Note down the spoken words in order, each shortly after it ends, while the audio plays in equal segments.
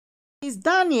Kizz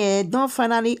Daniel don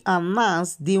finally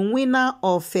announce the winner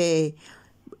of a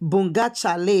Buga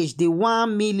challenge, the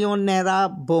 1 million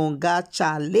naira Buga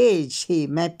challenge. Hey,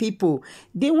 my people,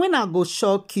 the winner go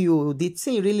shock you. The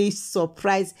thing really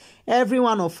surprised every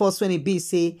one of us when it be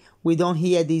say we don't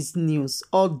hear this news.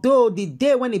 Although the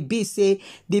day when it be say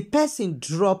the person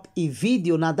drop a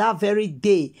video, now that very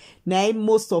day, now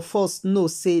most of us know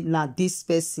say now this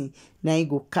person now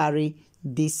go carry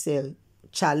this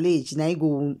challenge. Now he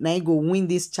go win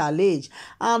this challenge.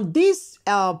 And this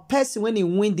person when he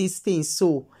win this thing,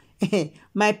 so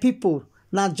my people,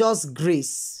 now just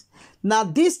grace. Now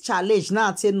this challenge, now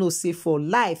I tell no say for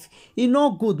life, e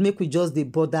no good make we just dey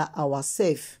bother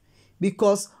ourselves,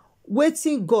 because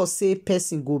waiting God say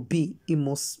person go be, he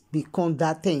must become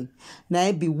that thing. Now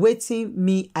I be waiting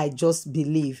me, I just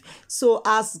believe. So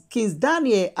as Kizz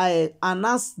Daniel I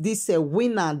announced this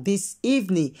winner this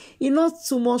evening, it not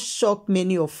too much shock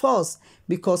many of us,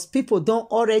 because people don't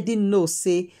already know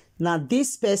say now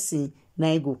this person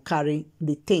now go carry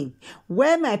the thing.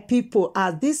 Where my people,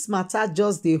 as this matter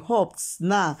just the hops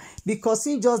now, because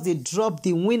he just they drop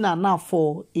the winner now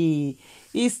for a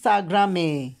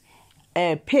Instagram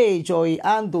page or a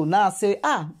handle. Now say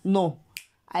no,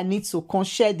 I need to come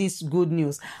share this good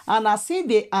news. And I see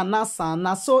the announcer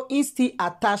now, so he still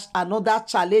attached another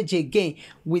challenge again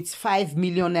with 5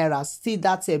 million naira. Still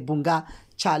that's a Buga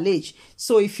challenge.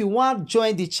 So if you want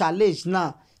join the challenge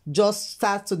now, just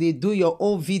start to do your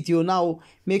own video now,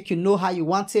 make you know how you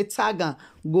want to tag and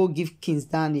go give Kizz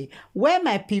Daniel. Well,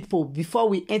 my people, before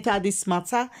we enter this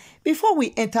matter, before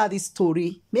we enter this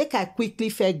story, make I quickly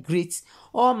greet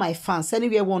all my fans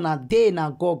anywhere one a day.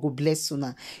 Now God go bless you.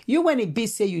 Now you when it be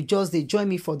say you just they join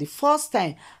me for the first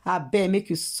time, I beg make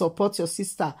you support your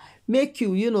sister, make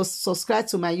you subscribe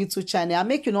to my YouTube channel, and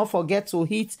make you not forget to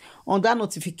hit on that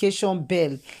notification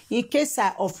bell in case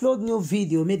I upload new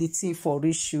video, make the thing for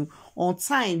reach you on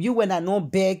time. You when I no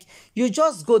beg, you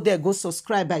just go there, go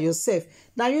subscribe by yourself.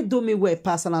 Now you do me well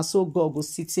pass, and so God go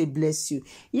say bless you.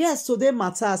 Yes, today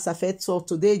matter as I fed talk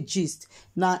today gist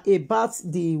now about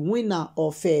the winner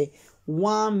of a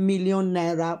 1 million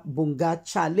naira Buga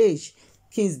challenge.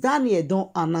 Kizz Daniel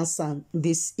don't announce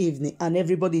this evening, and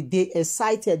everybody they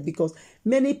excited because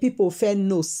many people feel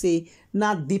no say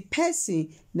now the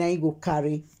person now he go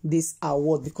carry this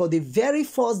award, because the very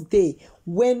first day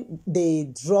when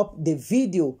they drop the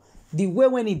video, the way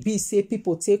when it be say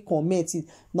people take comment,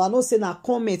 now no say now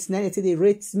comments now they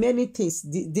rate many things,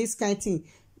 this kind of thing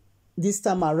this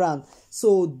time around.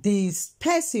 So this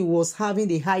person was having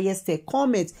the highest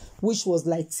comment, which was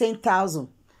like 10,000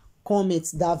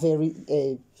 comments that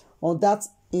very on that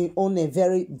on a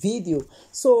very video.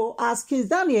 So as Kizz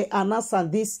Daniel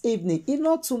announced this evening, it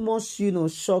not too much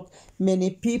shock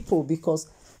many people, because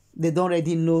they don't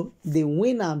already know the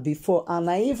winner before, and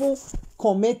I even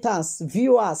commenters,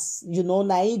 viewers,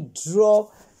 now it draw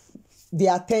the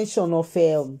attention of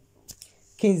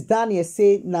Kizz Daniel,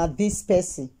 say now this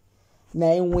person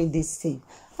now win this thing.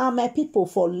 And my people,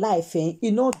 for life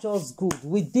it not just good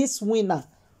with this winner.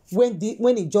 When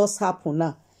it just happen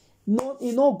now, no,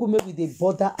 it not good make we dey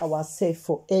bother ourselves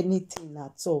for anything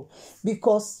at all,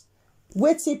 because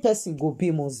waiting person go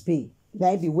be must be.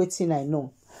 Now be waiting I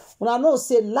know. When I know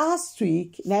say last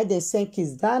week now they sent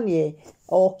Kizz Daniel,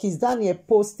 or Kizz Daniel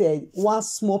posted one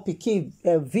small pikin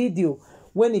video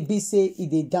when it be say he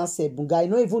dey dance a Buga. He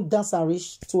not even dance and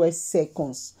reach 12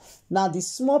 seconds. Now the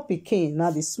small pikin,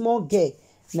 now the small girl,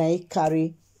 now he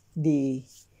carry the,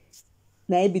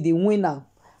 now he be the winner.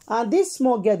 And this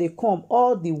small girl, they come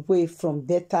all the way from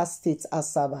Delta State,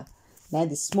 Asaba. Now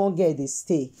the small girl, they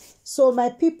stay. So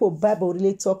my people, Bible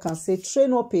really talk and say,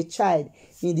 train up a child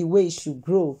in the way it should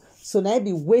grow. So now I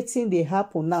be waiting, they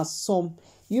happen now. Some,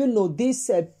 this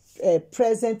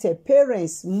present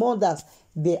parents, mothers,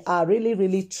 they are really,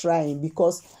 really trying,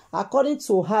 because according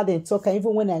to her, they talk, and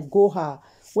even when I go her,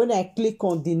 when I click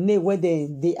on the name, when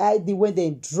the ID, when they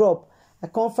drop, I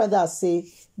can't find out say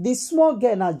the small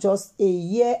girl now just a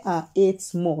year and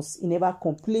 8 months. It never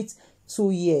complete 2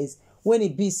 years. When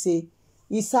it be say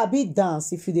it's a bit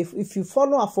dance. If you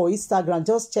follow her for Instagram,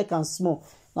 just check and small.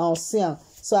 Now see her.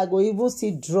 So I go even see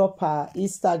drop her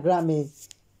Instagram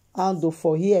handle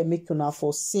for here, make you now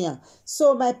for see her.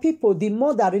 So my people, the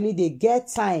mother really they get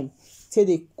time till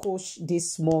they coach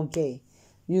this small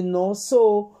girl.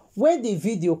 So when the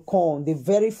video come, the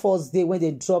very first day when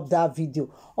they drop that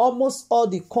video, almost all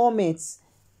the comments,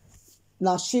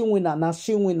 now she winner,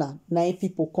 now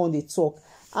people come they talk.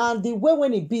 And the way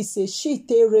when it be say she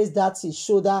raise that his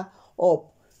shoulder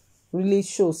up, really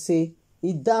show say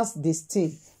he dance this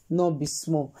thing, not be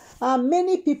small. And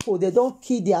many people, they don't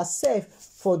kill themselves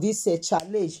for this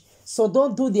challenge. So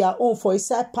don't do their own for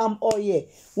inside palm oil.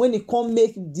 When it come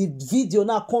make the video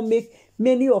now, come make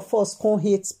many of us come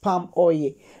hate palm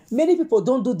oil. Many people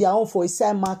don't do their own for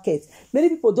inside market. Many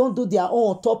people don't do their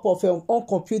own on top of an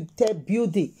uncomputed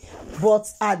building. But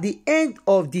at the end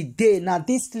of the day, now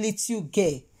this little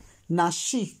girl, now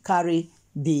she carry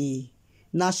the,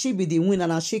 now she be the winner,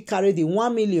 now she carry the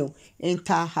 1 million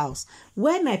entire house.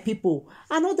 Where my people,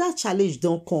 another challenge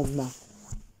don't come now.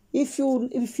 If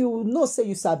you know say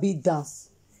you sabi dance,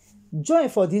 join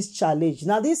for this challenge.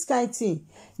 Now this kind of thing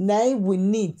now we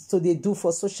need to they do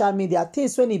for social media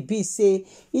things when it be say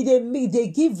they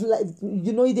give life,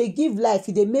 you know, they give life,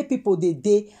 they make people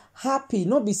they happy.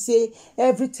 Not be say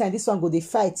every time this one go they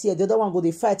fight here, the other one go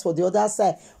they fight for the other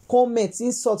side. Comments,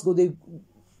 insults go they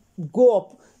go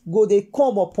up, go they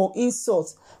come upon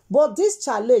insults. But this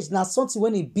challenge now something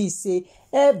when it be say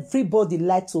everybody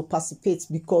like to participate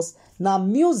because now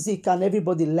music and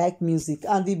everybody like music,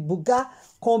 and the Buga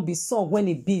can be song when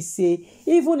it be say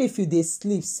even if you dey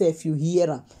sleep safe you hear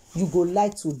am, you go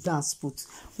like to dance put.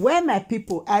 Well my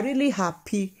people, I really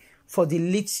happy for the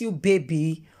little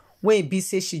baby when it be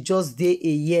say she just dey a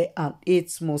year and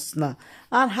 8 months now,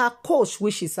 and her coach,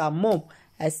 which is her mom,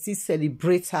 I still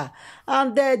celebrate her.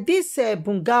 And this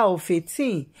Bunga of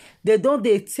 18, they don't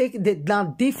they take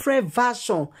the different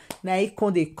version. Now it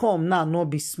can they come now, not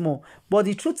be small. But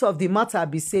the truth of the matter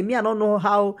be say me, I don't know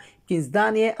how Kizz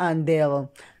Daniel and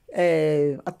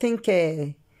I think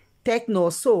Techno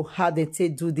so how they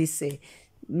do this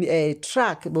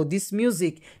track, but this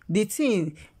music, the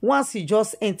thing once you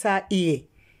just enter here,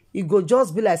 it go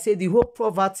just be like say the whole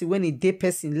poverty when it dey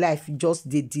person life just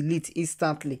they delete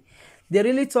instantly. They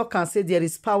really talk and say there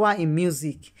is power in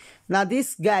music. Now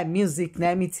this guy music,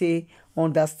 now me say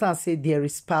understand say there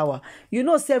is power. You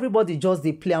know, say everybody just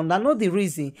they play. And I know the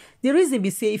reason. The reason be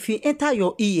say if you enter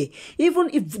your ear, even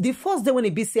if the first day when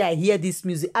it be say I hear this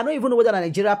music, I don't even know whether a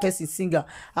Nigerian person singer,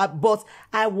 but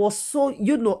I was so,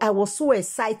 you know, I was so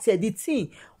excited. The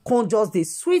thing can just they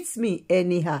sweet me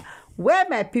anyhow. Where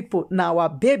my people, now our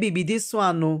baby be this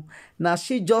one, no. Now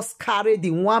she just carried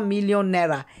the 1 million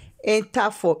naira enter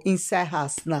for inside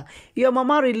house now. Your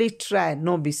mama really try,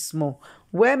 not be small.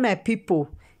 Where my people,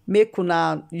 make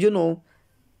una, you know,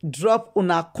 drop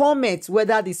una comment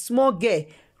whether the small girl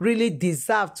really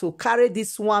deserve to carry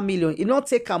this 1 million. You not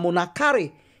take am una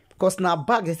carry, because now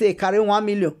bag they say carry 1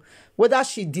 million. Whether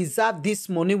she deserve this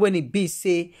money when it be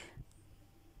say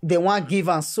they want give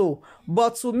and so.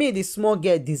 But to me, the small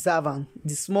girl deserve am.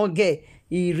 The small girl,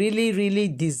 he really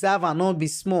deserve and not be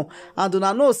small. And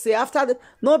una know say after the,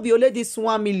 not be only this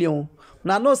 1 million.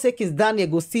 Una know say Kizz Daniel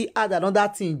go still add another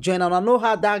thing join. And I know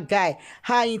how that guy,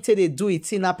 how into they do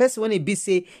it. In a person when he be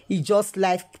say he just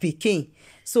life pikin.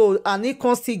 So and he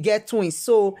can still get twins.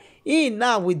 So he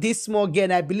now with this small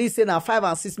girl, I believe say now 5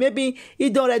 and 6. Maybe he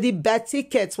don't already buy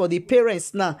tickets for the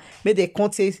parents now. Maybe they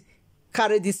can't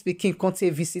carry this pikin come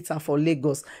take visit am for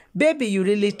Lagos. Baby, you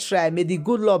really try. May the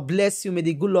good Lord bless you. May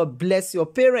the good Lord bless your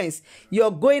parents.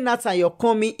 You're going out and you're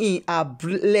coming in are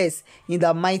blessed in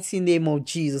the mighty name of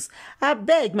Jesus. I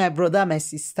beg my brother, my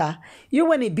sister, you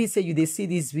when it be say you they see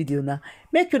this video now,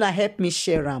 make you not help me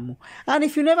share am. And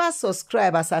if you never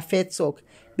subscribe as I fair talk,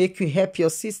 make you help your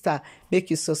sister, make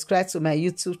you subscribe to my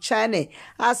YouTube channel.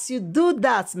 As you do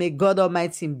that, may God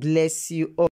Almighty bless you all.